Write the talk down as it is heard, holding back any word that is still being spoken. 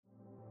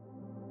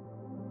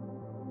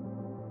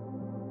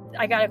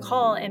I got a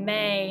call in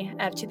May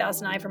of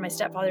 2009 from my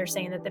stepfather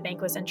saying that the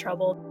bank was in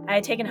trouble. I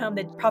had taken home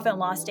the profit and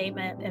loss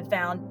statement and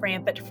found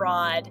rampant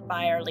fraud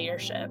by our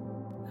leadership.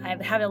 I'm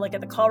having to look at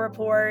the call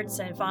reports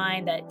and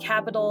find that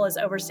capital is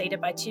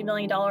overstated by $2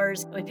 million.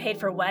 We paid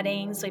for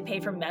weddings. We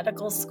paid for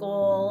medical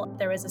school.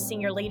 There was a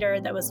senior leader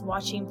that was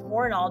watching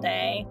porn all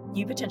day.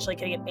 You potentially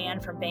could get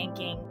banned from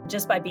banking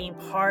just by being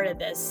part of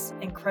this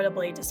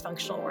incredibly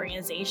dysfunctional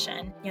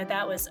organization.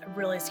 That was a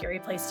really scary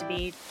place to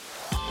be.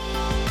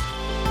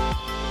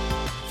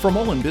 From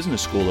Olin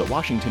Business School at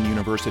Washington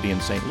University in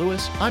St.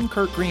 Louis, I'm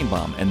Kurt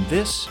Greenbaum, and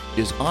this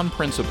is On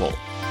Principle.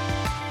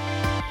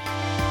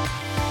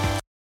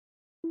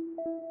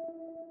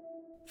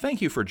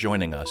 Thank you for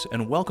joining us,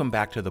 and welcome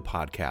back to the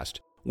podcast,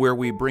 where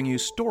we bring you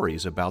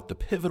stories about the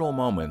pivotal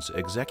moments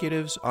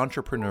executives,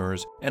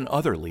 entrepreneurs, and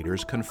other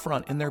leaders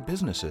confront in their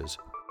businesses.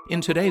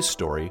 In today's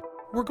story,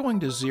 we're going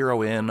to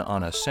zero in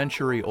on a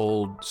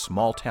century-old,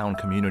 small-town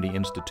community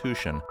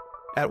institution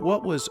at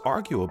what was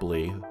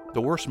arguably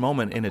the worst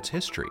moment in its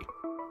history.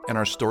 And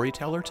our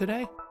storyteller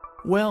today?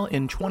 Well,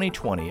 in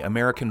 2020,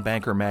 American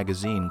Banker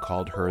magazine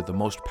called her the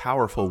most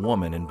powerful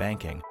woman in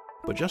banking.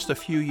 But just a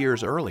few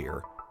years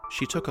earlier,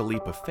 she took a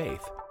leap of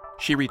faith.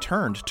 She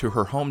returned to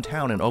her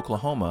hometown in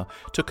Oklahoma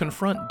to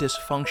confront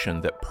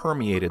dysfunction that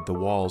permeated the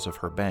walls of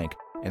her bank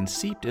and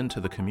seeped into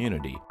the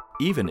community,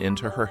 even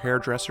into her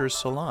hairdresser's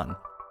salon.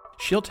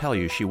 She'll tell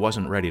you she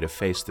wasn't ready to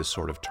face this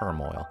sort of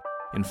turmoil.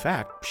 In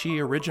fact, she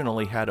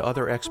originally had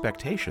other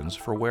expectations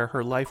for where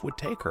her life would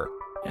take her,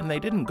 and they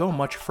didn't go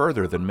much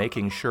further than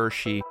making sure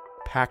she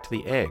packed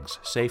the eggs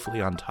safely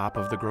on top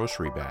of the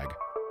grocery bag.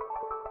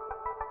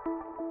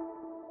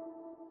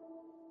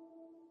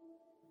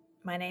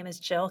 My name is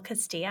Jill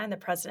Castilla. I'm the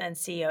president and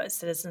CEO at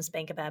Citizens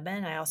Bank of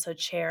Edmond. I also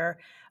chair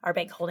our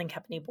bank holding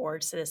company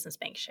board, Citizens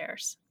Bank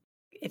Shares.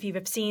 If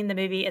you've seen the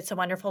movie It's a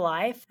Wonderful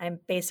Life, I'm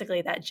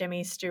basically that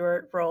Jimmy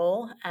Stewart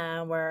role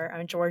where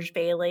I'm George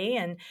Bailey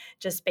and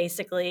just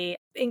basically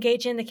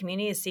engage in the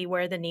community to see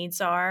where the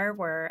needs are,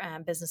 where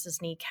businesses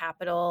need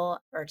capital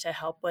or to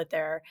help with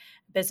their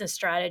business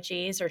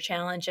strategies or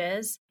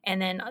challenges,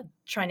 and then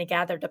trying to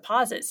gather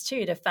deposits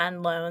too to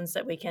fund loans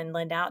that we can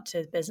lend out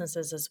to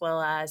businesses as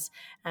well as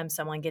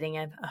someone getting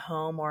a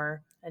home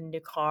or a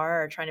new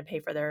car or trying to pay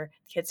for their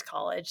kids'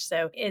 college.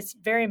 So it's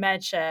very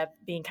much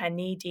being kind of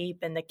knee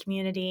deep in the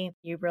community.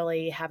 You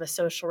really have a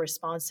social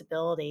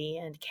responsibility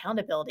and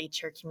accountability to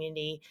your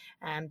community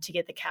to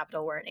get the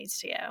capital where it needs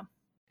to go.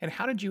 And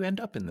how did you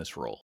end up in this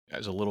role?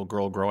 As a little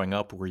girl growing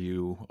up, were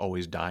you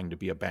always dying to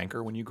be a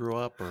banker when you grew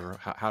up, or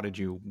how did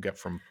you get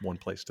from one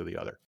place to the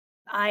other?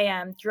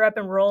 I grew up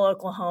in rural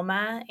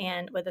Oklahoma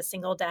and with a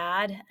single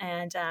dad,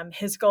 and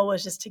his goal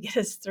was just to get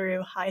us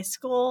through high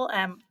school,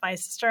 my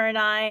sister and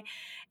I,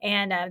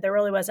 and there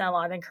really wasn't a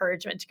lot of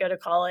encouragement to go to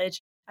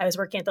college. I was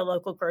working at the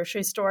local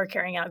grocery store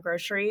carrying out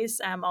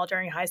groceries all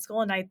during high school,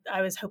 and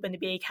I was hoping to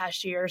be a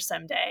cashier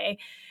someday.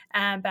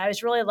 But I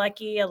was really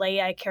lucky. A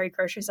lady I carried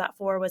groceries out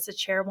for was the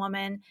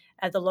chairwoman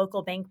of the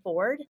local bank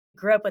board.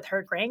 Grew up with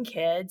her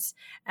grandkids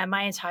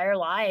my entire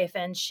life,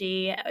 and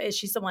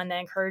she's the one that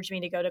encouraged me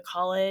to go to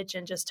college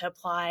and just to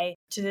apply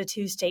to the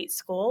 2 state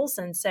schools.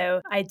 And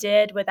so I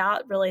did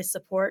without really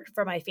support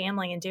from my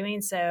family in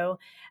doing so,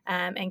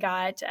 and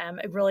got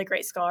a really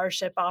great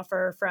scholarship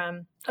offer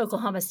from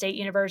Oklahoma State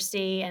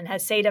University and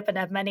has saved up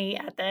enough money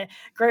at the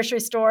grocery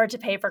store to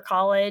pay for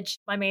college.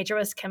 My major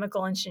was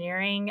chemical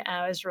engineering.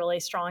 I was really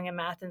strong in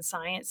math and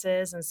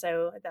sciences, and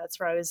so that's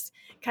where I was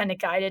kind of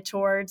guided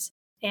towards.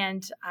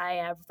 And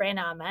I ran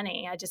out of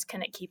money. I just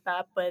couldn't keep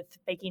up with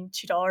making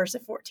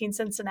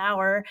 $2.14 an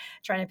hour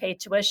trying to pay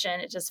tuition.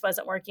 It just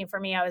wasn't working for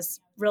me. I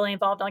was really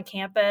involved on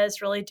campus,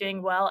 really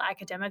doing well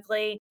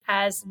academically.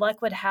 As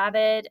luck would have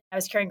it, I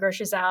was carrying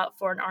groceries out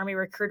for an Army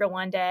recruiter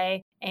one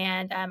day,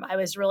 and I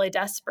was really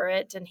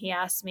desperate. And he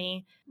asked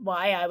me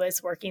why I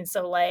was working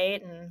so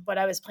late and what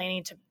I was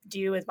planning to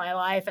do with my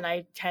life. And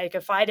I kind of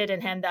confided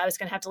in him that I was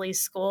going to have to leave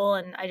school,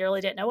 and I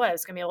really didn't know what I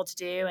was going to be able to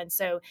do. And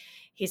so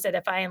he said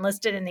if I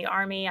enlisted in the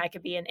Army, I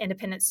could be an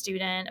independent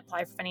student,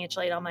 apply for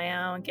financial aid on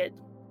my own, get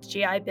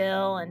GI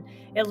Bill. And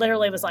it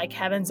literally was like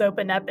heavens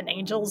opened up and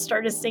angels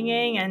started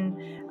singing.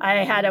 And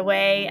I had a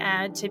way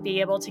to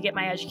be able to get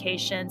my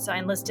education. So I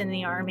enlisted in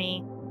the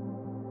Army.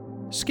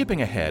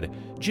 Skipping ahead,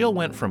 Jill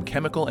went from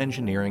chemical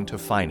engineering to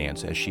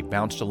finance as she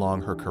bounced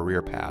along her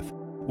career path,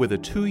 with a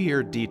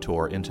 2-year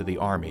detour into the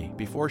Army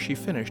before she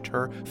finished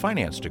her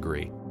finance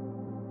degree.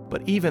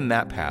 But even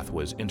that path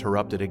was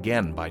interrupted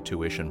again by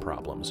tuition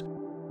problems.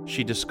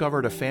 She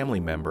discovered a family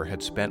member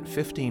had spent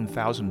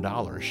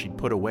 $15,000 she'd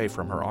put away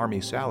from her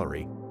Army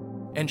salary,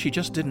 and she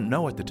just didn't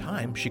know at the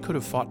time she could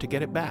have fought to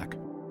get it back.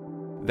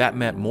 That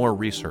meant more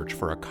research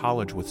for a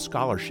college with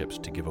scholarships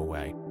to give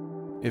away.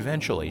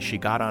 Eventually, she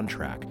got on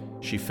track.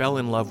 She fell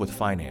in love with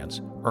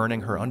finance,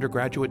 earning her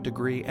undergraduate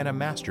degree and a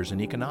master's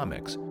in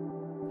economics,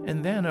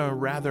 and then a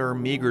rather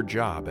meager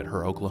job at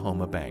her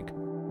Oklahoma bank.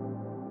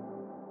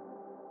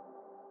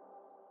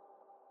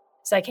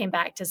 So I came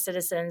back to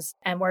Citizens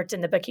and worked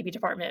in the bookkeeping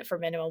department for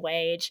minimum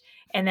wage.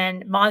 And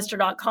then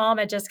Monster.com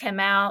had just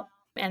come out.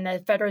 And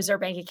the Federal Reserve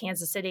Bank of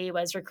Kansas City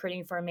was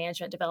recruiting for a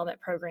management development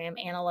program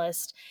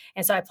analyst.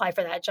 And so I applied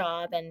for that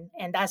job. And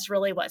that's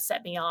really what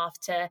set me off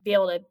to be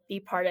able to be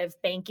part of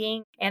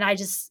banking. And I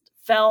just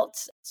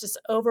felt just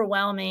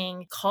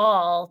overwhelming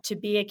call to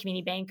be a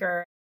community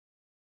banker.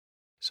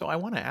 So I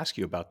want to ask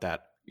you about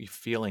that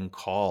feeling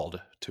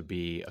called to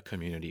be a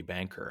community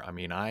banker. I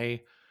mean,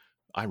 I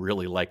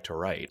really like to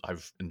write.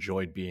 I've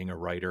enjoyed being a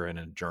writer and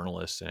a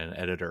journalist and an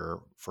editor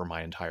for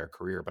my entire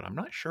career, but I'm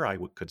not sure I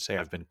could say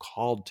I've been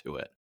called to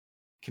it.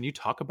 Can you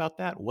talk about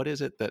that? What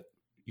is it that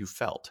you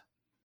felt?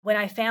 When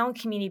I found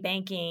community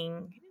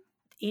banking,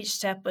 each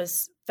step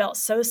felt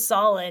so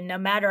solid. No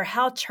matter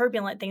how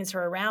turbulent things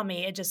were around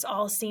me, it just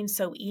all seemed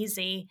so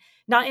easy.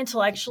 Not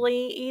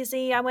intellectually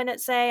easy, I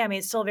wouldn't say. I mean,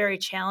 it's still very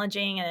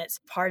challenging, and it's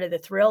part of the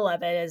thrill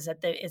of it is that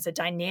it's a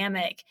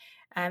dynamic,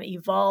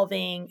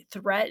 evolving,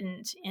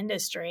 threatened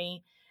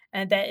industry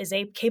and that is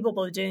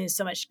capable of doing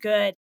so much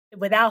good.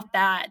 Without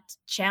that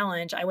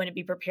challenge, I wouldn't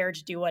be prepared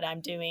to do what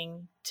I'm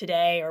doing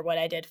today or what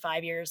I did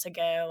 5 years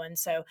ago. And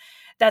so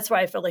that's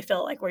why I really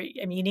feel like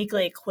I'm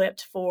uniquely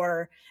equipped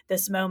for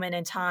this moment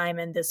in time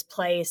and this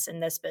place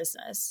and this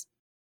business.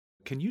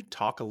 Can you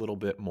talk a little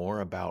bit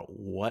more about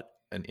what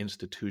an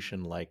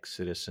institution like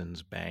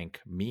Citizens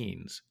Bank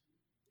means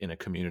in a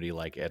community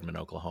like Edmond,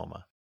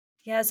 Oklahoma?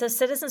 Yeah, so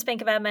Citizens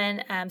Bank of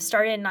Edmond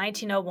started in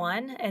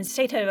 1901, and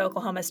statehood of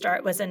Oklahoma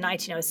was in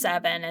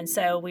 1907. And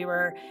so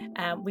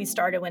we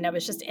started when it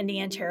was just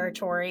Indian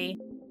territory.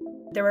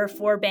 There were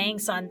 4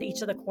 banks on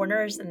each of the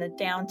corners in the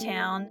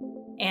downtown,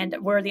 and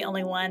we're the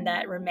only one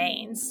that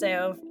remains.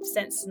 So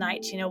since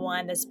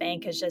 1901, this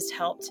bank has just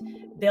helped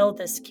build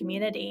this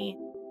community.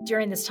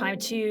 During this time,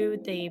 too,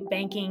 the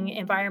banking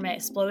environment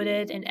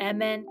exploded in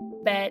Edmond,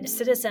 but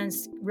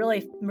Citizens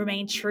really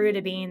remained true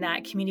to being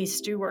that community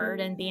steward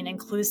and being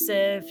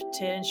inclusive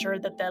to ensure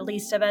that the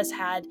least of us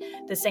had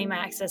the same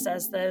access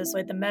as those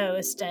with the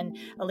most, and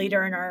a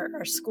leader in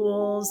our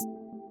schools,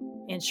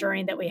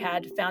 ensuring that we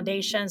had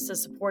foundations to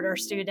support our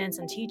students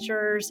and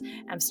teachers,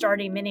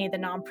 starting many of the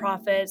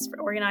nonprofits,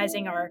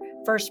 organizing our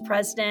first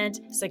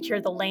president,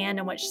 secured the land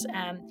in which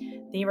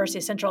the University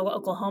of Central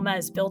Oklahoma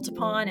is built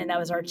upon, and that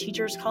was our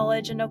teachers'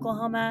 college in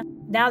Oklahoma.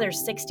 Now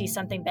there's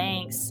 60-something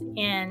banks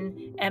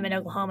in Edmond,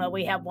 Oklahoma.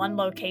 We have one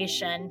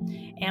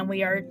location, and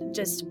we are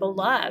just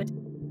beloved.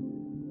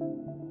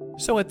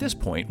 So at this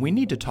point, we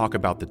need to talk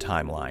about the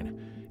timeline.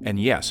 And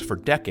yes, for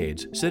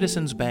decades,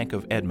 Citizens Bank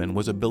of Edmond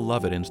was a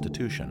beloved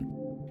institution.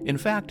 In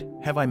fact,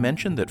 have I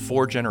mentioned that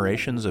 4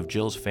 generations of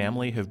Jill's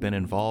family have been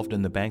involved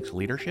in the bank's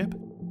leadership,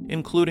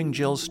 including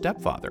Jill's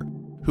stepfather,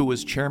 who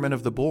was chairman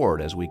of the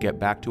board as we get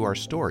back to our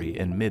story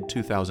in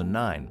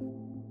mid-2009.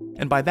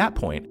 And by that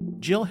point,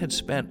 Jill had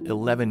spent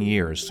 11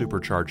 years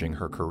supercharging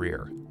her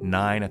career,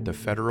 9 at the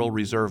Federal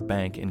Reserve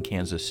Bank in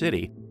Kansas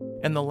City,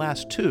 and the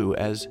last 2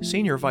 as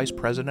Senior Vice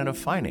President of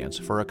Finance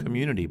for a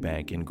community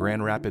bank in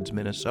Grand Rapids,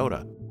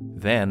 Minnesota.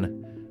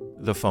 Then,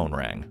 the phone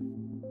rang.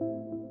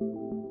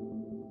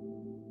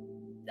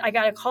 I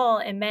got a call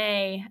in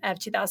May of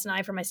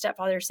 2009 from my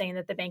stepfather saying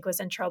that the bank was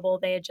in trouble.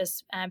 They had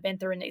just been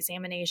through an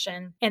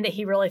examination and that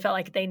he really felt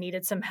like they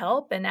needed some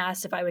help and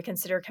asked if I would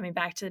consider coming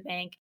back to the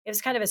bank. It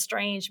was kind of a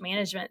strange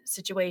management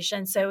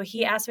situation. So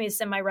he asked me to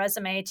send my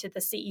resume to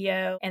the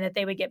CEO and that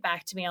they would get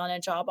back to me on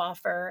a job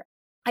offer.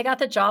 I got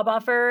the job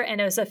offer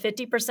and it was a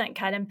 50%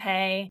 cut in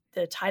pay.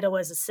 The title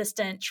was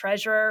assistant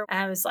treasurer.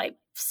 I was like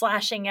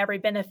slashing every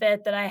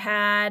benefit that I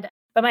had.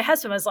 But my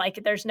husband was like,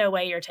 there's no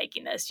way you're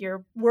taking this.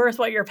 You're worth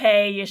what you're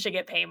paid. You should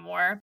get paid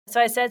more. So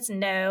I said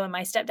no. And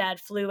my stepdad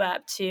flew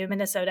up to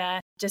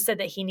Minnesota, just said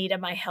that he needed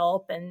my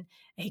help and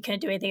he couldn't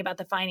do anything about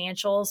the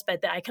financials,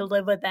 but that I could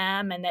live with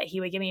them and that he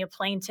would give me a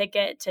plane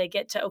ticket to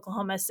get to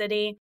Oklahoma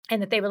City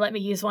and that they would let me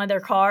use one of their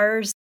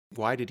cars.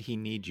 Why did he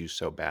need you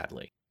so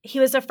badly? He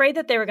was afraid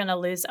that they were going to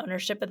lose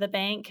ownership of the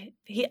bank.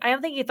 I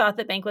don't think he thought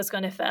the bank was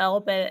going to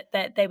fail, but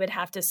that they would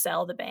have to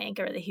sell the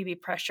bank or that he'd be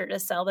pressured to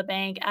sell the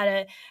bank at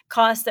a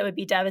cost that would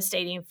be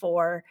devastating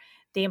for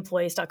the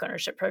employee stock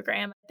ownership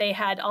program. They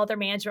had all their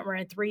management were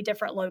in 3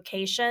 different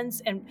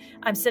locations, and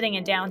I'm sitting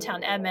in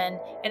downtown Edmond,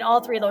 and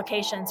all 3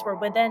 locations were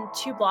within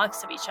 2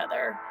 blocks of each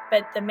other,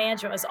 but the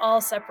management was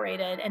all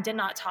separated and did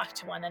not talk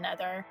to one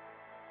another.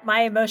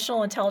 My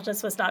emotional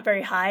intelligence was not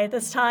very high at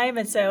this time,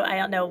 and so I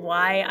don't know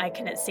why I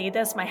couldn't see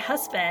this. My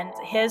husband,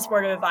 his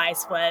word of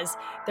advice was,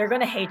 they're going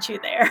to hate you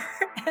there.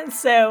 And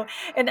so,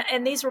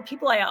 and these were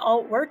people I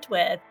all worked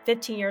with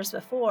 15 years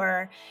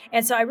before,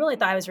 and so I really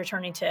thought I was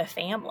returning to a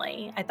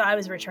family. I thought I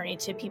was returning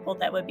to people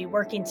that would be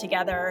working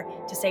together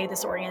to save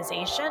this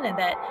organization, and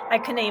that I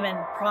couldn't even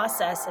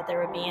process that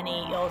there would be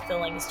any ill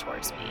feelings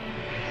towards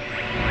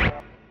me.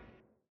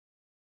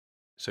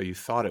 So you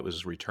thought it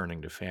was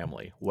returning to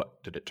family.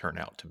 What did it turn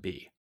out to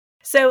be?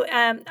 So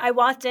I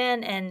walked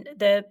in and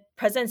the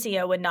president and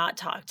CEO would not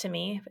talk to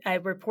me. I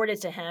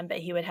reported to him, but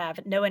he would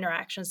have no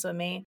interactions with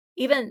me.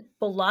 Even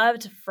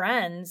beloved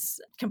friends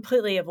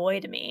completely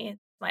avoided me.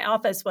 My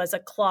office was a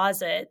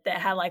closet that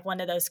had like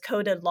one of those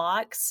coded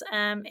locks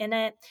in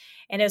it.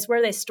 And it was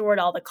where they stored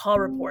all the call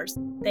reports.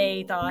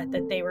 They thought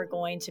that they were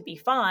going to be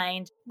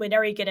fined.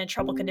 Whenever you get in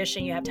trouble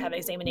condition, you have to have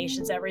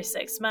examinations every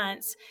 6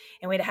 months.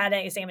 And we'd had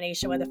an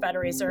examination with the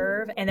Federal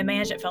Reserve. And the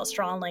management felt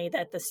strongly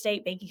that the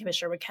state banking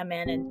commissioner would come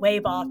in and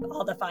waive off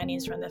all the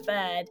findings from the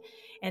Fed.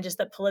 And just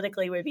that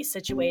politically would be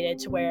situated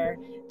to where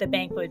the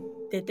bank would,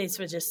 that these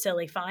were just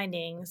silly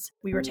findings.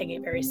 We were taking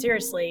it very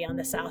seriously on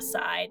the South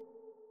Side.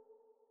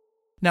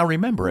 Now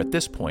remember, at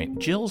this point,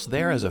 Jill's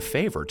there as a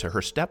favor to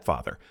her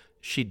stepfather.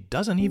 She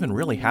doesn't even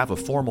really have a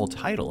formal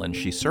title, and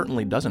she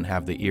certainly doesn't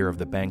have the ear of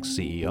the bank's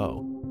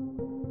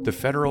CEO. The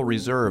Federal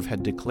Reserve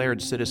had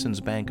declared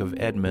Citizens Bank of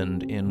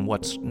Edmond in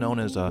what's known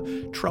as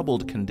a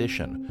troubled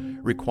condition,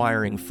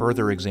 requiring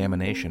further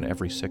examination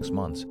every 6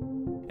 months.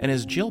 And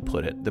as Jill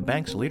put it, the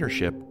bank's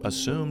leadership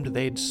assumed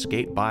they'd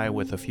skate by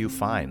with a few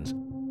fines.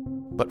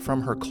 But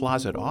from her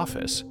closet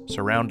office,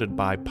 surrounded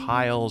by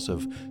piles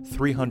of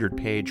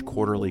 300-page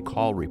quarterly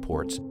call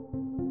reports,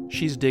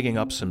 she's digging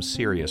up some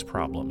serious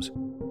problems.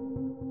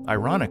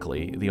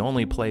 Ironically, the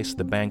only place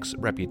the bank's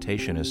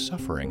reputation is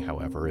suffering,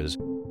 however, is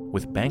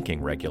with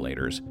banking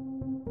regulators.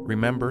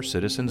 Remember,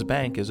 Citizens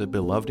Bank is a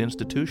beloved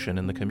institution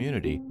in the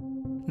community.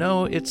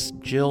 No, it's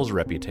Jill's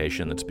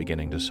reputation that's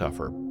beginning to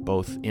suffer,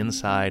 both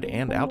inside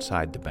and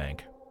outside the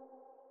bank.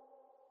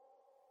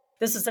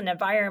 This is an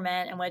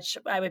environment in which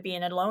I would be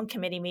in a loan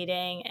committee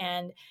meeting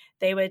and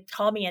they would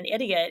call me an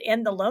idiot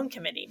in the loan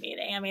committee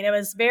meeting. I mean,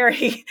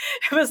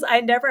 I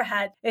never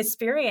had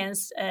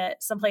experienced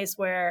someplace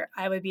where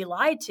I would be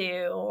lied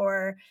to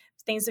or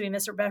things would be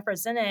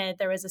misrepresented.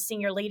 There was a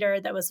senior leader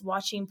that was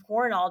watching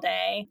porn all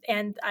day,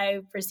 and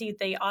I received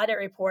the audit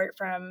report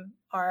from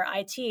our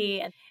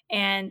IT,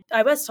 and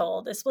I was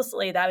told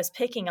explicitly that I was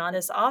picking on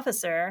this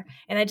officer,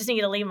 and I just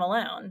needed to leave him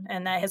alone,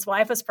 and that his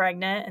wife was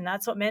pregnant, and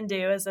that's what men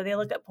do, is that they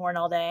look at porn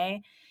all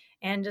day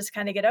and just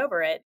kind of get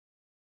over it.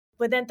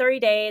 Within 30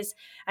 days,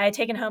 I had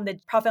taken home the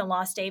profit and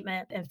loss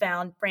statement and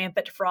found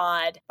rampant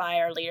fraud by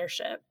our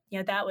leadership.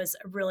 That was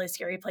a really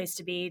scary place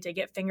to be, to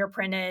get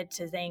fingerprinted,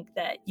 to think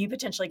that you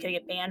potentially could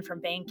get banned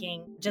from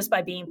banking just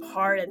by being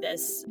part of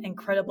this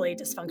incredibly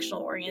dysfunctional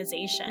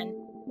organization.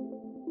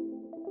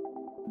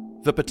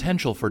 The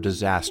potential for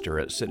disaster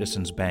at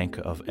Citizens Bank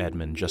of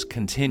Edmond just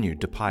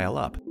continued to pile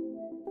up.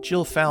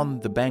 Jill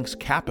found the bank's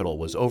capital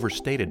was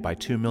overstated by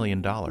 $2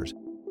 million.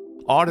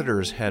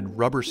 Auditors had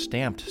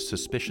rubber-stamped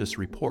suspicious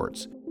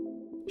reports.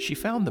 She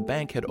found the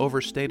bank had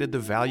overstated the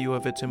value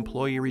of its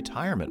employee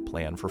retirement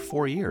plan for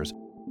 4 years.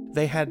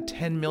 They had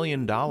 $10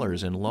 million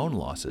in loan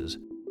losses.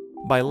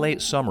 By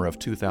late summer of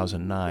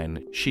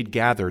 2009, she'd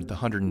gathered the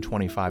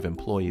 125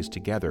 employees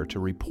together to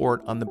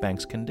report on the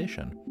bank's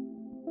condition.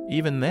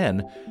 Even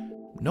then,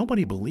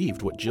 nobody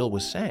believed what Jill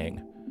was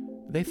saying.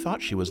 They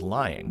thought she was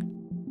lying.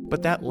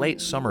 But that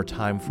late summer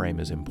time frame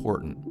is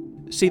important.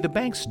 See, the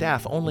bank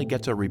staff only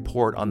gets a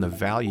report on the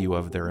value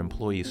of their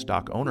employee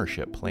stock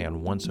ownership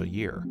plan once a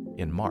year,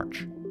 in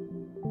March.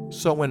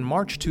 So when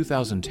March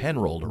 2010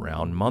 rolled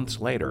around,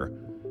 months later,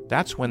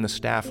 that's when the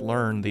staff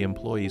learned the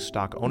employee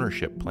stock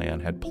ownership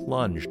plan had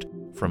plunged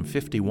from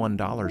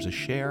 $51 a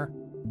share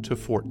to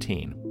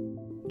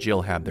 $14.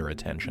 Jill had their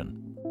attention.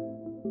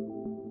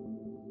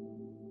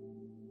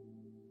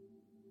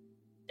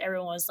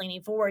 Everyone was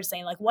leaning forward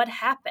saying, like, what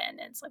happened?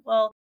 And it's like,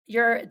 well,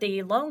 you're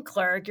the loan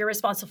clerk, you're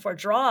responsible for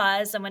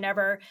draws. And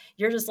whenever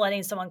you're just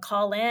letting someone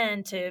call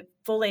in to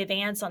fully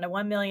advance on a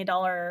 $1 million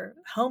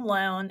home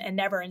loan and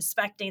never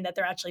inspecting that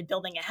they're actually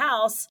building a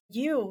house,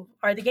 you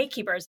are the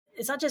gatekeepers.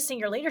 It's not just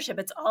senior leadership,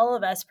 it's all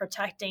of us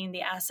protecting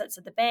the assets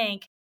of the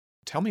bank.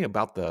 Tell me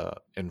about the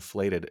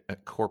inflated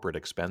corporate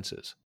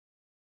expenses.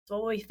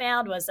 What we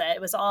found was that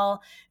it was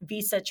all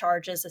Visa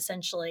charges,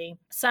 essentially,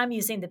 some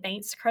using the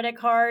bank's credit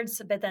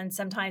cards, but then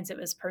sometimes it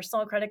was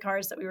personal credit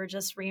cards that we were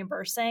just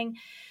reimbursing.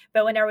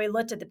 But whenever we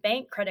looked at the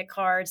bank credit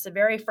cards, the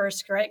very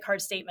first credit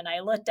card statement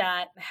I looked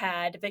at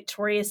had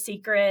Victoria's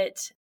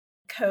Secret,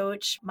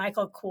 Coach,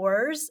 Michael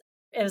Kors.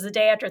 It was the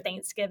day after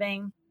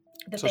Thanksgiving.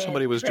 So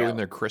somebody was doing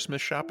their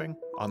Christmas shopping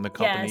on the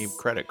company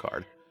credit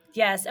card.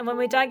 Yes. And when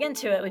we dug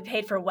into it, we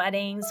paid for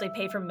weddings, we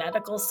paid for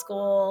medical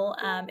school.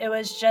 It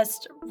was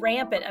just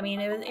rampant. I mean,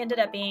 it ended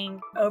up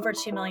being over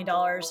 $2 million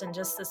in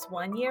just this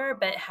 1 year,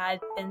 but had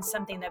been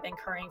something that had been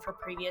occurring for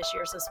previous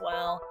years as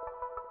well.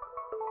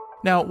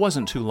 Now, it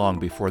wasn't too long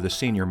before the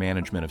senior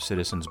management of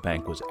Citizens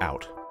Bank was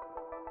out.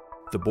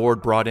 The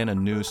board brought in a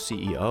new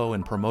CEO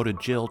and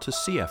promoted Jill to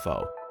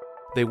CFO.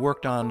 They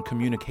worked on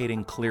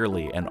communicating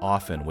clearly and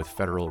often with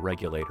federal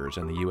regulators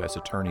and the U.S.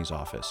 Attorney's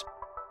Office.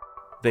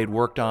 They'd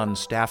worked on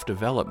staff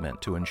development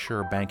to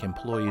ensure bank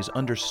employees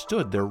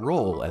understood their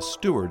role as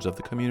stewards of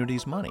the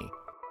community's money.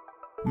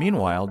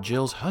 Meanwhile,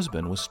 Jill's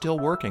husband was still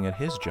working at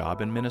his job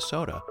in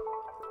Minnesota.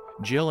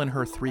 Jill and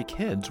her 3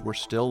 kids were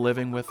still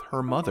living with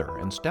her mother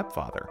and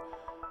stepfather.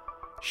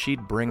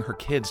 She'd bring her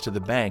kids to the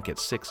bank at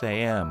 6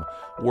 a.m.,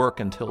 work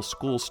until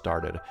school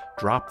started,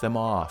 drop them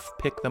off,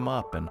 pick them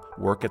up, and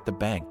work at the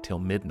bank till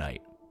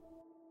midnight.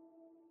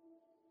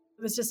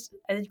 It was just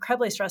an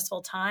incredibly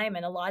stressful time.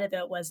 And a lot of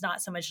it was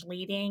not so much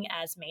leading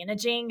as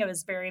managing. It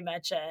was very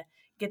much a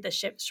get the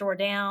ship shore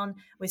down.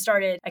 We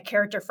started a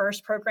character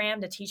first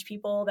program to teach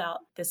people about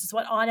this is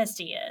what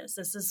honesty is.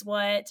 This is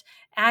what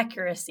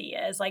accuracy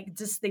is, like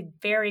just the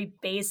very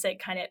basic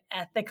kind of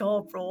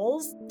ethical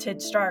rules to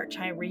start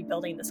trying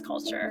rebuilding this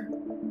culture.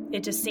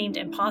 It just seemed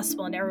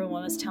impossible. And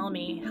everyone was telling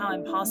me how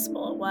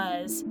impossible it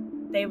was.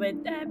 They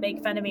would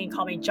make fun of me and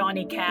call me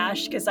Johnny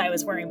Cash because I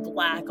was wearing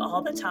black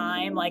all the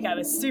time. Like I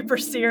was super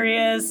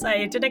serious.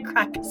 I didn't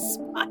crack a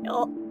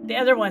smile. The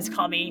other ones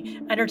called me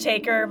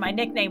Undertaker. My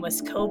nickname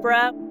was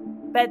Cobra.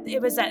 But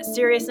it was that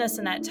seriousness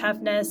and that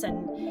toughness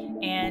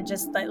and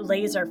just that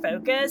laser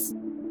focus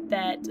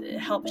that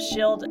helped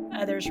shield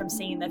others from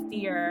seeing the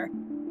fear.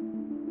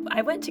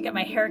 I went to get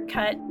my hair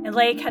cut, and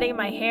Leigh, cutting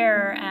my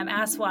hair,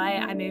 asked why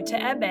I moved to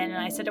Edmond.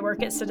 And I said to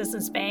work at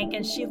Citizens Bank,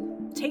 and she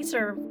takes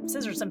her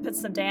scissors and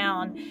puts them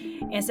down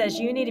and says,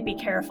 you need to be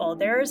careful.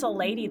 There's a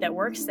lady that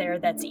works there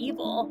that's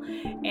evil.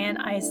 And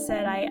I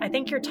said, I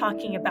think you're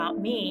talking about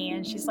me.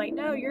 And she's like,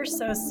 no, you're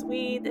so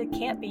sweet. It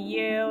can't be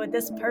you.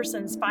 This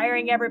person's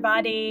firing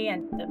everybody.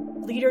 And the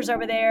leaders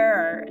over there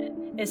are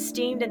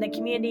esteemed in the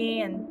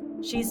community.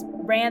 And she's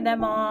ran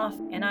them off.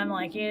 And I'm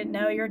like,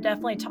 no, you're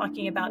definitely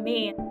talking about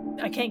me.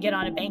 I can't get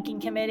on a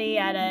banking committee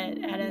at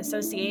an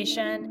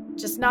association.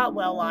 Just not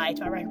well liked.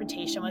 My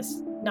reputation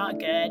was not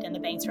good, and the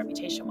bank's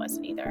reputation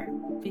wasn't either.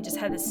 We just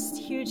had this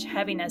huge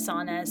heaviness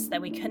on us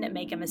that we couldn't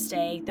make a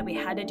mistake, that we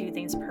had to do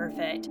things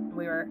perfect.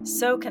 We were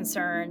so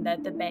concerned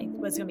that the bank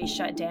was going to be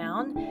shut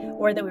down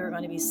or that we were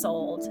going to be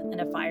sold in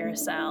a fire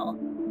sale.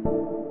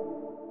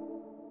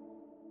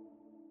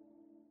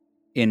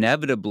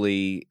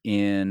 Inevitably,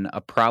 in a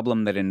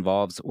problem that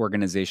involves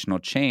organizational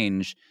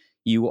change,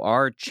 you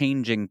are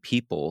changing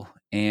people,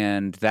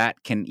 and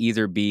that can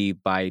either be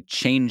by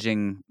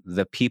changing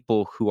the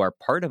people who are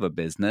part of a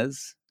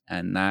business,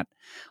 and that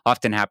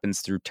often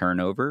happens through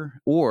turnover,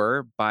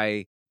 or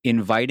by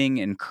inviting,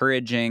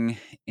 encouraging,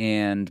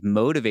 and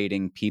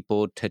motivating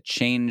people to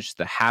change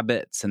the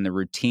habits and the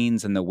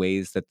routines and the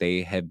ways that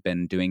they have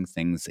been doing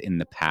things in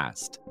the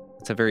past.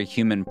 It's a very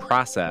human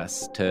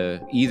process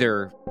to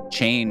either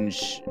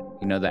change,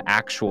 the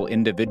actual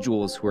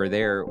individuals who are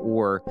there,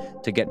 or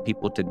to get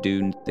people to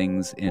do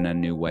things in a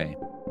new way.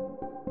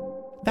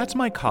 That's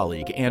my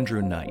colleague,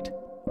 Andrew Knight.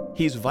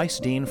 He's Vice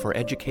Dean for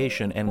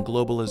Education and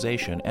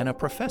Globalization and a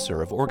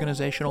professor of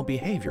organizational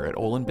behavior at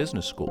Olin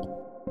Business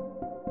School.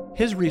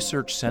 His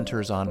research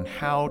centers on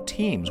how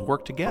teams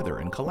work together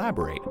and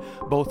collaborate,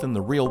 both in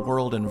the real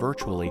world and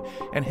virtually,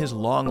 and his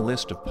long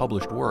list of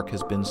published work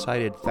has been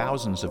cited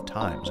thousands of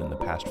times in the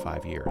past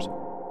 5 years.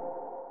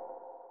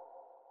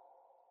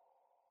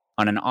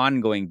 On an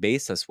ongoing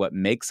basis, what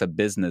makes a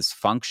business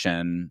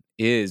function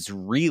is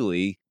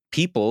really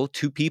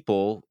two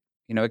people,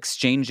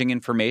 exchanging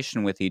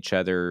information with each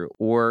other,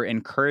 or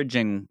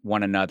encouraging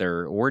one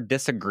another, or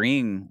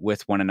disagreeing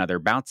with one another,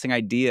 bouncing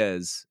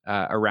ideas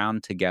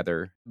around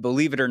together.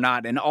 Believe it or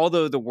not, and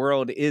although the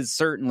world is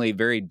certainly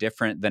very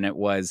different than it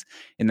was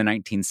in the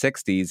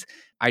 1960s,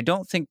 I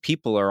don't think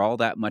people are all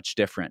that much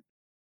different.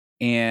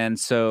 And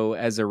so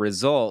as a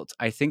result,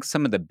 I think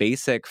some of the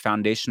basic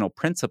foundational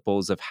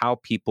principles of how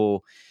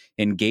people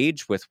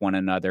engage with one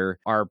another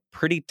are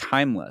pretty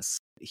timeless.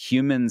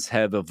 Humans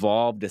have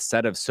evolved a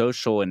set of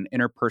social and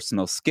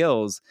interpersonal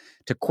skills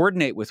to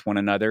coordinate with one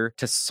another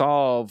to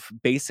solve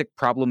basic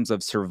problems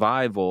of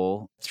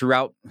survival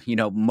throughout,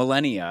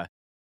 millennia.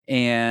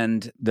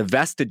 And the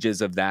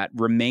vestiges of that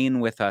remain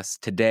with us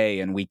today,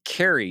 and we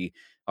carry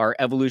our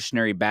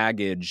evolutionary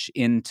baggage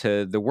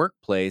into the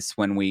workplace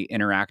when we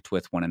interact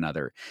with one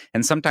another.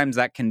 And sometimes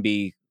that can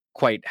be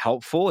quite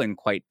helpful and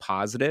quite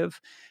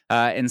positive.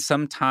 And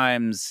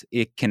sometimes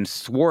it can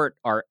thwart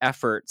our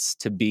efforts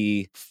to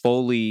be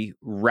fully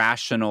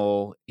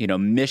rational,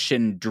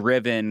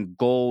 mission-driven,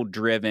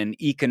 goal-driven,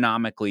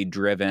 economically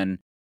driven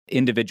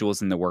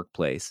individuals in the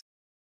workplace.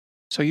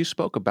 So you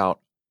spoke about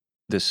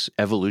this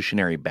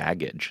evolutionary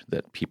baggage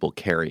that people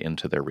carry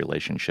into their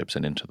relationships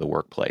and into the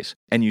workplace.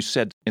 And you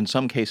said in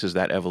some cases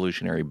that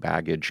evolutionary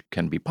baggage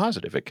can be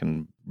positive. It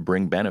can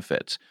bring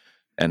benefits.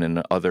 And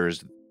in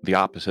others, the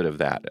opposite of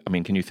that. I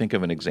mean, can you think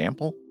of an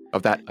example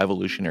of that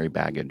evolutionary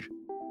baggage?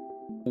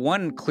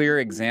 One clear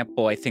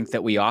example I think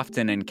that we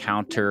often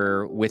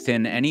encounter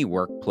within any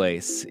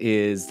workplace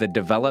is the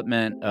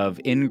development of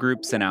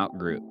in-groups and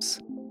out-groups.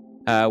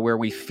 Where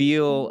we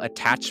feel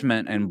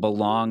attachment and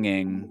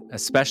belonging,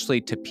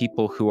 especially to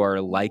people who are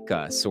like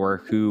us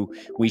or who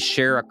we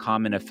share a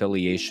common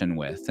affiliation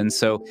with. And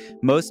so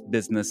most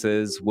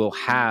businesses will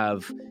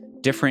have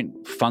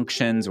different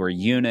functions or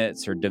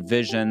units or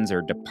divisions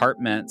or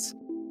departments,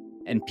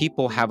 and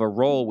people have a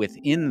role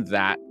within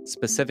that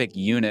specific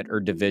unit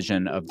or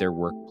division of their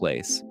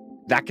workplace.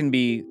 That can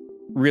be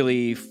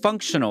really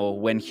functional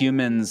when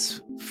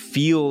humans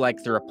feel like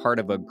they're a part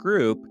of a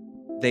group.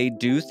 They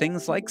do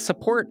things like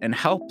support and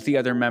help the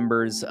other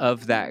members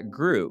of that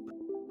group.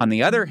 On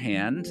the other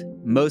hand,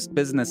 most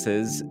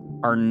businesses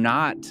are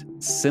not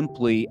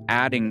simply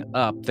adding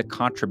up the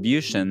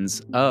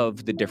contributions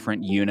of the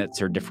different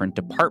units or different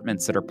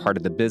departments that are part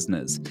of the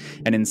business.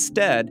 And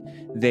instead,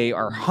 they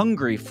are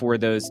hungry for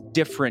those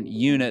different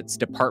units,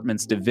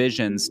 departments,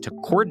 divisions to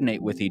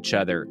coordinate with each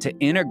other, to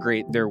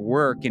integrate their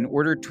work in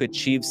order to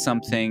achieve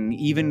something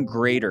even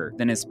greater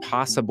than is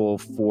possible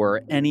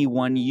for any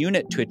one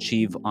unit to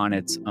achieve on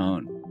its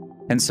own.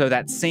 And so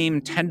that same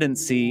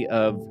tendency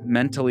of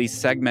mentally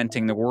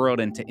segmenting the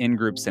world into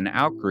in-groups and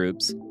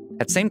out-groups,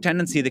 that same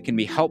tendency that can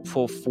be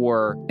helpful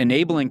for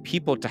enabling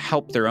people to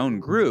help their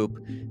own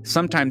group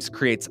sometimes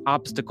creates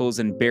obstacles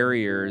and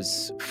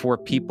barriers for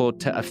people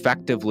to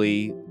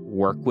effectively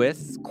work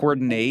with,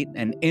 coordinate,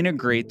 and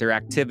integrate their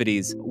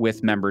activities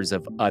with members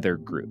of other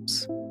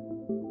groups.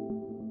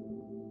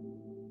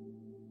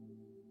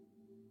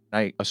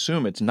 I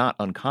assume it's not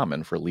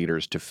uncommon for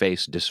leaders to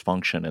face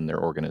dysfunction in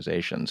their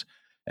organizations.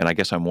 And I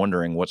guess I'm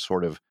wondering what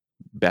sort of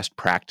best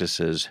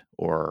practices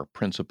or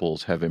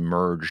principles have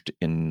emerged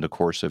in the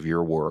course of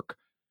your work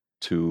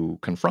to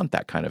confront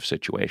that kind of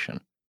situation.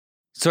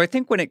 So I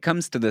think when it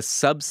comes to the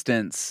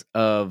substance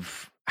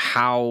of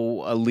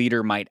how a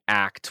leader might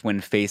act when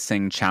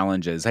facing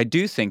challenges, I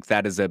do think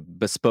that is a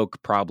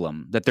bespoke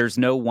problem, that there's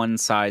no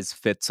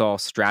one-size-fits-all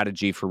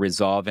strategy for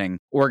resolving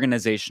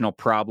organizational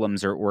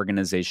problems or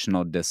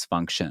organizational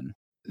dysfunction.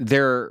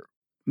 There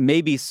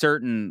may be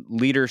certain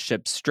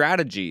leadership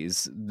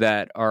strategies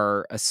that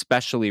are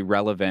especially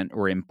relevant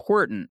or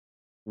important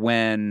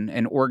when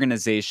an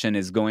organization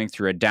is going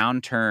through a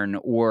downturn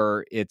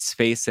or it's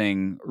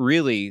facing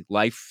really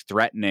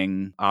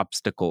life-threatening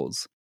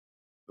obstacles.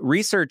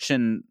 Research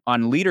on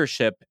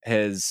leadership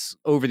has,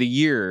 over the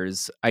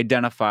years,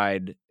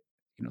 identified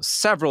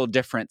several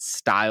different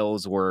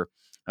styles or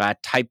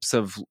types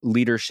of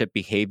leadership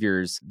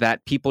behaviors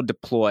that people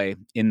deploy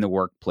in the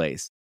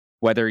workplace.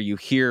 Whether you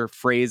hear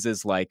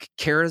phrases like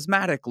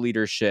charismatic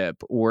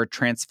leadership or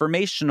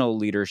transformational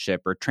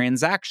leadership or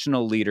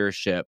transactional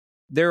leadership,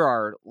 there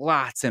are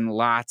lots and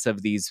lots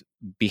of these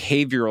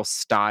behavioral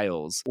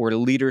styles or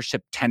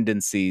leadership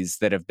tendencies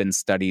that have been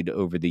studied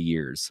over the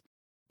years.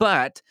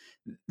 But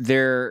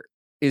there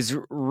is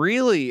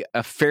really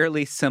a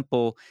fairly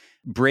simple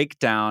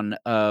breakdown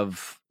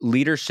of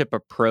leadership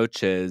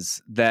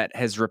approaches that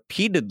has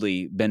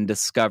repeatedly been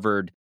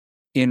discovered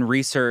in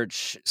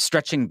research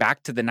stretching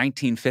back to the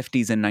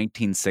 1950s and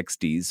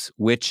 1960s,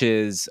 which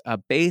is a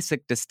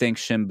basic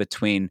distinction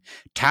between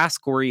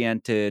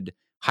task-oriented,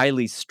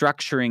 highly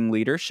structuring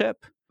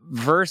leadership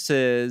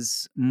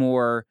versus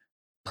more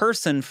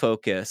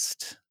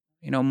person-focused,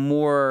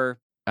 more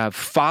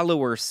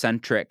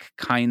follower-centric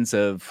kinds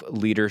of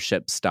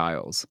leadership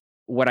styles.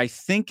 What I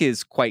think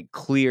is quite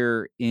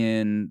clear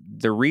in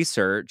the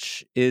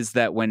research is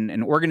that when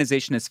an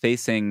organization is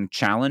facing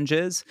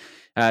challenges,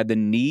 the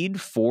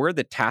need for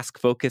the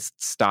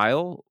task-focused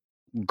style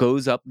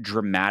goes up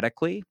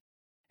dramatically.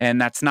 And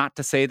that's not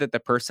to say that the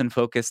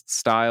person-focused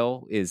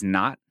style is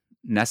not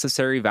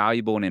necessary,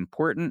 valuable, and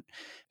important.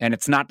 And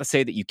it's not to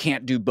say that you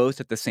can't do both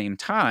at the same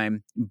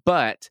time,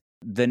 but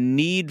the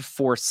need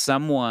for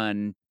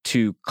someone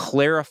to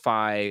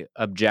clarify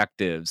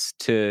objectives,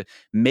 to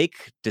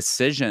make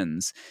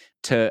decisions,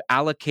 to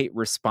allocate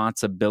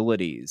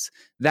responsibilities,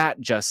 that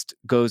just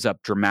goes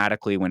up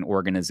dramatically when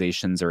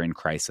organizations are in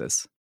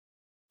crisis.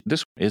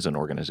 This is an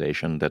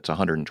organization that's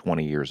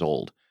 120 years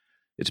old.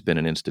 It's been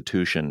an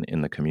institution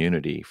in the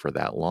community for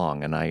that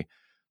long. And I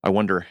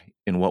wonder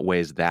in what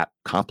ways that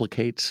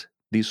complicates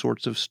these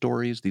sorts of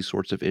stories, these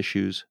sorts of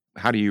issues.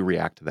 How do you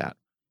react to that?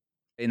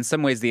 In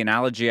some ways, the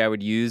analogy I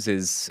would use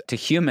is to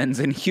humans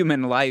in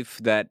human life,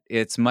 that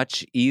it's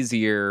much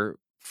easier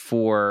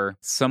for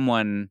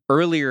someone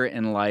earlier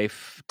in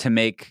life to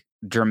make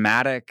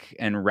dramatic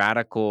and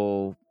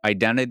radical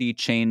identity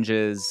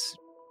changes,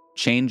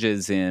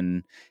 changes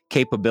in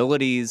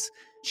capabilities,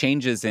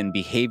 changes in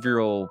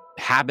behavioral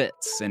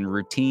habits and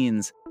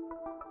routines.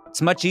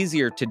 It's much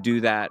easier to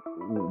do that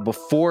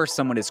before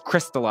someone is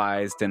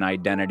crystallized in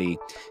identity.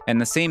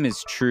 And the same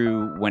is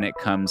true when it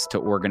comes to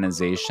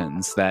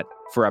organizations, that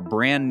for a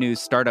brand new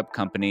startup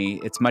company,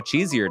 it's much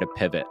easier to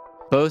pivot,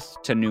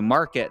 both to new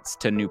markets,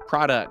 to new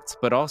products,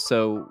 but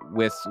also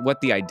with what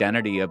the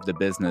identity of the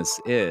business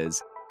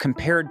is,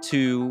 compared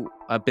to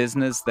a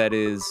business that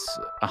is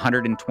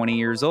 120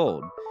 years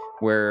old,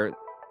 where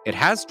it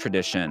has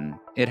tradition,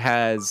 it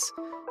has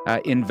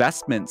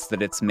investments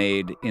that it's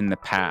made in the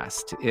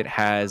past. It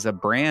has a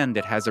brand,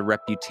 it has a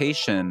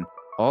reputation.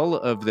 All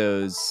of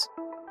those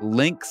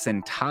links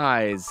and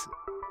ties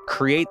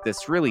create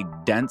this really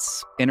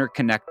dense,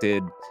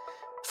 interconnected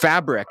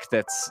fabric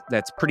that's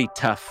pretty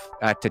tough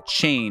to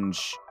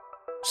change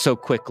so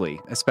quickly,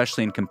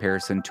 especially in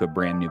comparison to a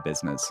brand new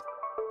business.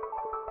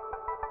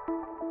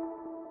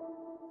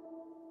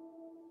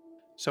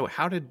 So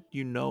how did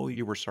you know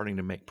you were starting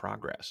to make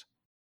progress?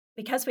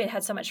 Because we had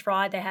had so much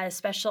fraud, they had a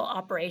special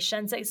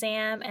operations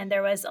exam, and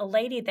there was a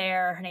lady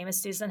there. Her name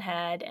is Susan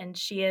Head, and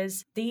she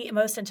is the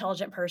most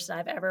intelligent person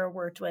I've ever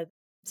worked with.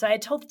 So I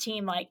told the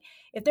team,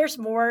 if there's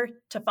more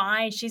to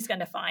find, she's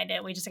going to find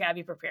it. We just got to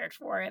be prepared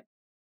for it.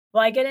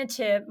 Well, I get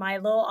into my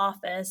little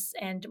office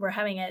and we're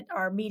having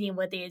our meeting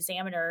with the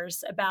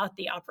examiners about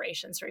the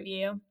operations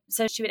review.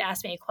 So she would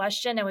ask me a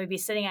question and we'd be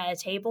sitting at a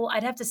table.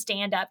 I'd have to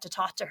stand up to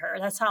talk to her.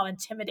 That's how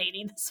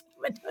intimidating this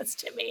woman was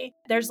to me.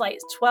 There's like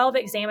 12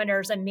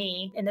 examiners and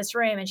me in this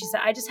room. And she said,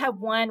 I just have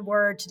one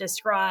word to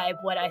describe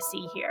what I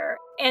see here.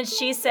 And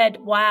she said,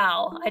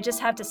 wow. I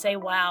just have to say,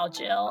 wow,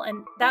 Jill.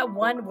 And that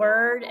one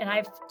word, and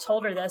I've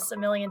told her this a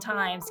million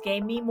times,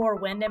 gave me more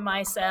wind in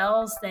my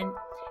sails than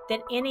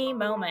any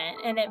moment.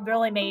 And it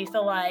really made me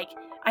feel like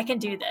I can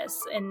do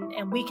this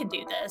and we can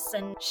do this.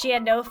 And she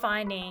had no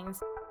findings.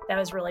 That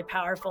was really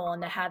powerful.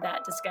 And to have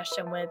that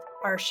discussion with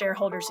our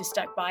shareholders who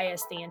stuck by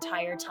us the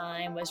entire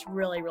time was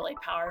really, really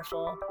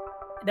powerful.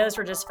 Those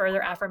were just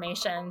further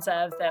affirmations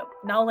of that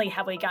not only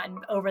have we gotten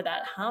over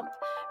that hump,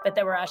 but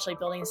that we're actually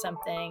building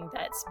something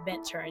that's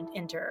meant to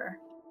endure.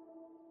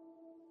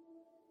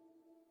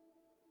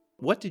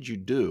 What did you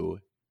do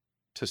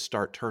to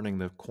start turning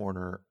the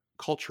corner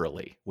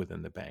culturally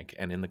within the bank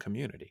and in the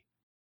community?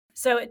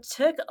 So it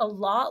took a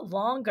lot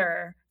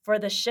longer for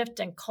the shift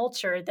in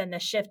culture than the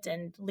shift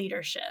in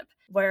leadership,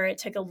 where it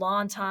took a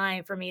long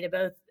time for me to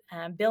both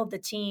build the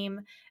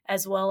team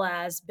as well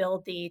as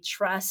build the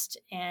trust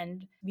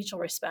and mutual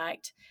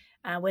respect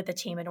with the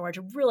team in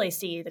order to really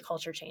see the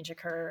culture change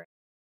occur.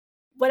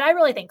 What I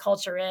really think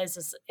culture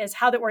is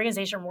how the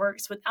organization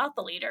works without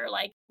the leader.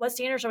 Like, what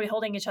standards are we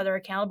holding each other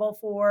accountable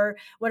for?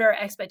 What are our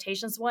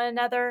expectations of one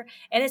another?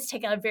 And it's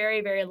taken a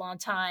very, very long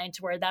time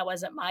to where that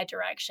wasn't my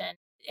direction.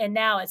 And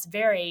now it's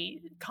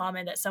very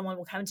common that someone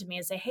will come to me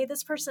and say, hey,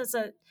 this person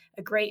isn't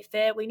a great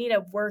fit. We need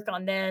to work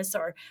on this.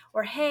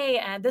 Or hey,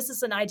 this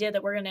is an idea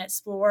that we're going to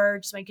explore,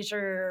 just making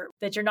sure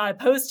that you're not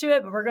opposed to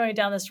it, but we're going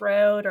down this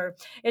road. Or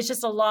it's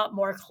just a lot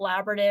more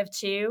collaborative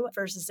too,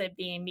 versus it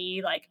being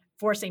me like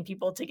forcing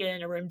people to get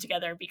in a room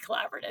together and be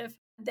collaborative.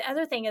 The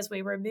other thing is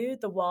we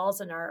removed the walls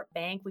in our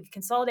bank. We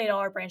consolidate all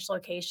our branch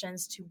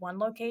locations to one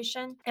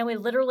location, and we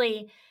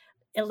literally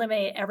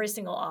eliminate every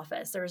single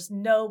office. There's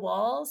no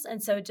walls.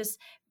 And so just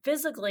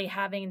physically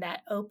having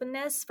that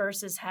openness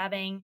versus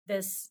having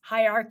this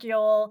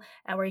hierarchical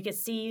where you could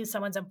see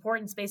someone's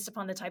importance based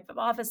upon the type of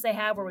office they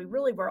have, where we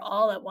really were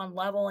all at one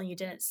level and you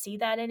didn't see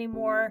that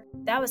anymore.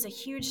 That was a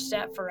huge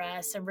step for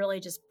us and really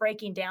just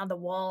breaking down the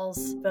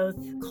walls, both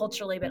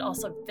culturally, but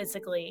also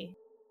physically.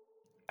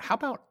 How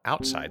about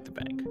outside the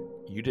bank?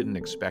 You didn't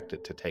expect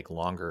it to take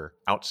longer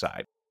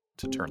outside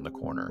to turn the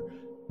corner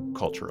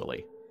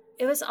culturally.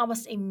 It was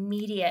almost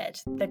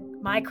immediate.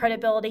 My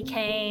credibility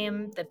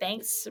came, the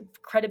bank's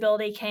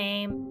credibility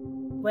came.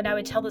 When I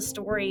would tell the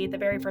story the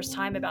very first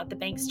time about the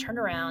bank's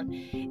turnaround,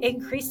 it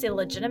increased the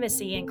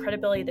legitimacy and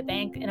credibility of the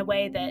bank in a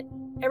way that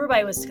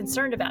everybody was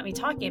concerned about me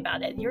talking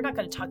about it. You're not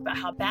going to talk about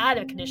how bad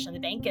of a condition the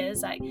bank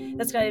is.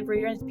 That's going to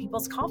ruin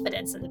people's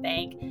confidence in the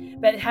bank.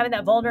 But having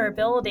that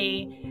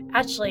vulnerability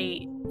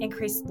actually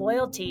increased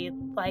loyalty,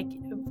 like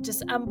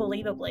just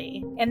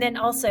unbelievably. And then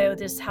also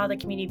just how the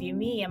community view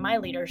me and my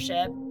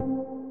leadership.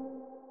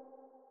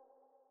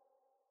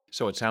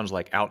 So it sounds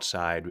like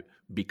outside,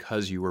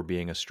 because you were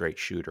being a straight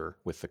shooter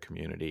with the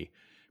community,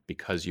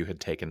 because you had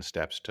taken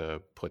steps to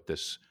put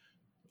this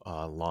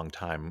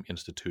long-time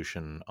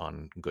institution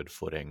on good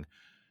footing,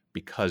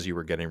 because you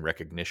were getting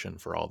recognition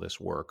for all this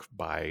work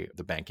by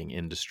the banking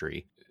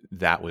industry,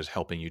 that was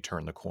helping you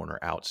turn the corner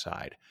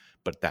outside.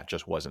 But that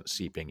just wasn't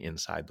seeping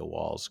inside the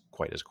walls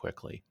quite as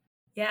quickly.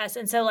 Yes.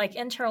 And so like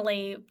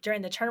internally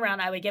during the turnaround,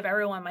 I would give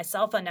everyone my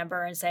cell phone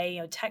number and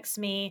say, text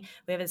me.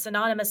 We have this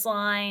anonymous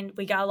line.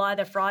 We got a lot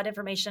of the fraud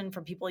information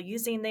from people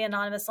using the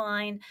anonymous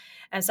line.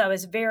 And so it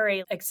was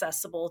very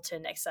accessible to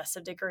an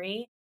excessive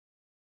degree.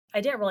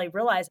 I didn't really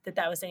realize that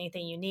that was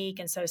anything unique.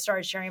 And so I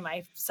started sharing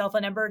my cell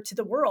phone number to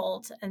the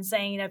world and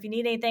saying, if you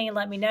need anything,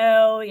 let me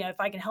know, if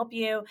I can help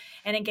you,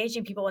 and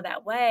engaging people in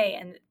that way.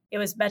 And it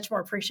was much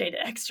more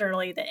appreciated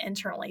externally than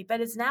internally, but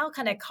it's now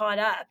kind of caught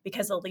up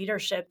because the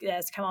leadership that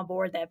has come on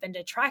board that have been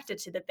attracted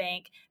to the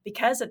bank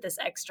because of this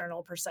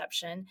external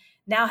perception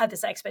now have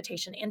this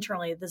expectation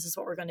internally, this is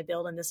what we're going to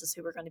build and this is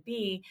who we're going to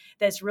be.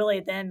 That's really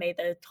then made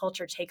the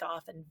culture take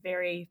off in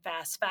very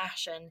fast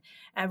fashion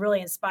and really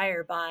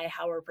inspired by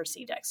how we're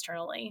perceived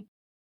externally.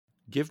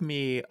 Give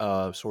me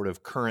a sort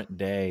of current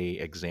day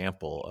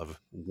example of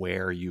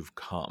where you've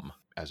come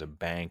as a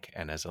bank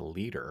and as a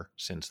leader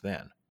since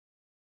then.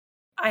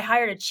 I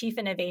hired a chief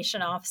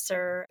innovation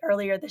officer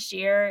earlier this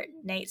year,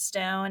 Nate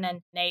Stone,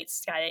 and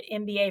Nate's got an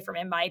MBA from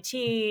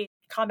MIT,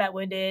 combat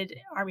wounded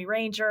Army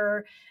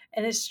Ranger,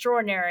 an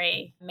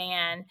extraordinary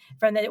man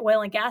from the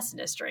oil and gas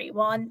industry.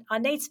 Well,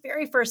 on Nate's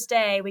very first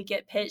day, we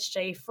get pitched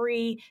a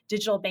free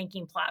digital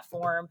banking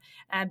platform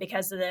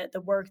because of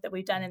the work that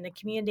we've done in the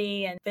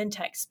community and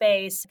fintech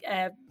space,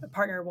 a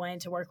partner wanting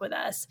to work with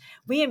us.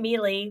 We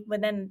immediately,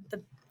 within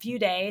the few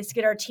days,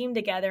 get our team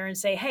together and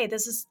say, hey,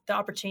 this is the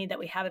opportunity that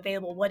we have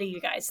available. What do you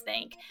guys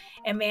think?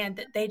 And man,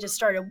 they just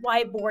started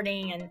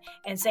whiteboarding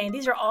and saying,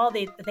 these are all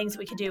the things that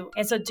we could do.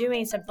 And so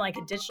doing something like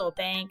a digital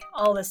bank,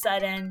 all of a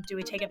sudden, do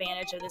we take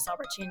advantage of this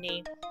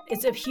opportunity?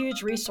 It's a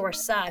huge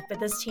resource suck, but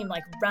this team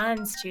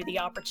runs to the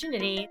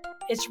opportunity.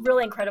 it's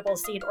really incredible to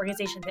see an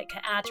organization that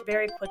can act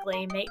very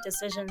quickly, make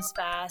decisions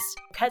fast,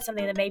 cut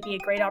something that may be a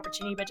great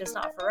opportunity, but just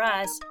not for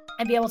us,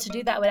 and be able to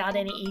do that without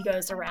any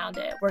egos around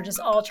it. We're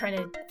just all trying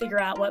to figure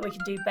out what we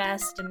can do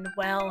best and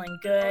well and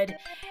good,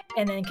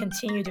 and then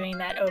continue doing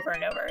that over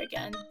and over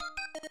again.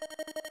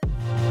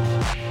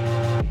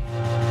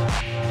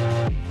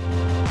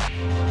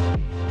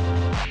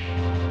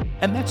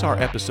 And that's our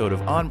episode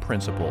of On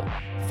Principle.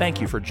 Thank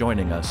you for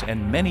joining us,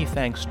 and many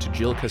thanks to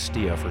Jill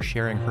Castilla for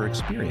sharing her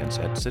experience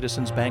at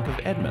Citizens Bank of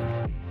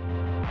Edmond.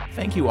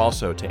 Thank you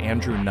also to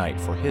Andrew Knight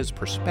for his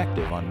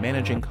perspective on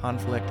managing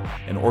conflict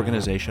and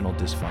organizational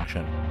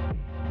dysfunction.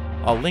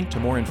 I'll link to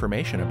more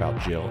information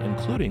about Jill,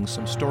 including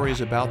some stories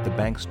about the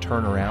bank's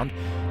turnaround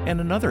and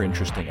another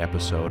interesting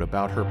episode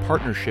about her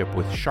partnership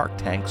with Shark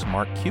Tank's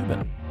Mark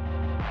Cuban.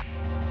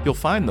 You'll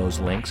find those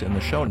links in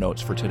the show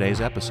notes for today's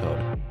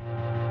episode.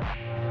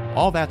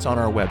 All that's on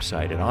our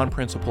website at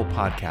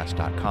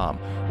onprinciplepodcast.com,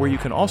 where you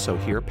can also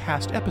hear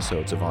past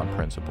episodes of On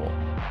Principle.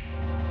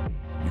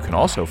 You can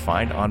also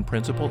find On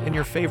Principle in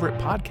your favorite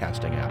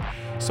podcasting app,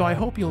 so I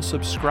hope you'll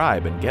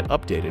subscribe and get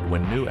updated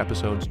when new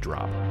episodes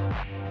drop.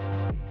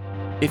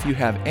 If you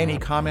have any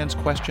comments,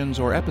 questions,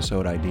 or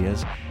episode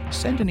ideas,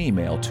 send an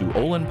email to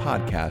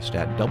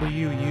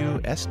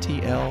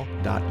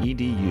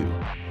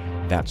olinpodcast@wustl.edu.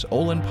 That's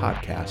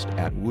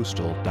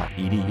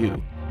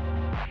olinpodcast@wustl.edu.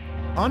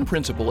 On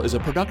Principle is a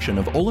production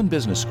of Olin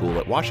Business School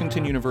at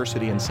Washington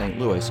University in St.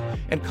 Louis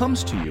and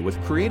comes to you with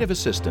creative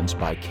assistance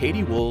by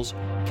Katie Wools,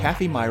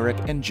 Kathy Myrick,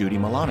 and Judy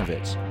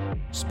Milanovitz.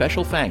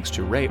 Special thanks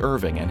to Ray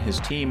Irving and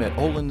his team at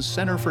Olin's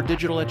Center for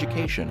Digital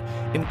Education,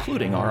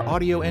 including our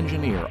audio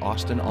engineer,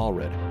 Austin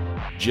Allred.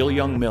 Jill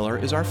Young-Miller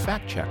is our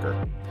fact checker.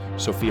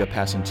 Sophia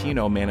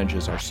Pasentino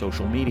manages our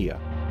social media.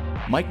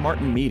 Mike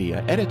Martin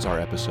Media edits our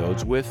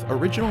episodes with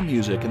original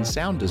music and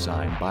sound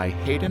design by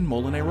Hayden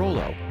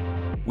Molinarolo.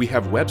 We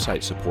have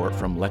website support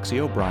from Lexi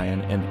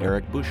O'Brien and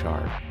Eric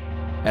Bouchard.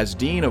 As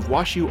Dean of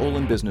WashU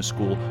Olin Business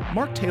School,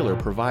 Mark Taylor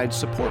provides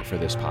support for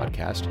this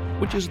podcast,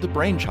 which is the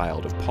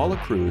brainchild of Paula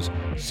Cruz,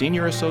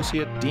 Senior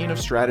Associate Dean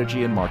of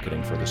Strategy and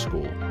Marketing for the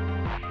school.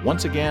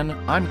 Once again,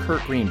 I'm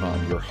Kurt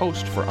Greenbaum, your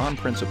host for On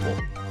Principle.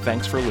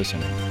 Thanks for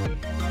listening.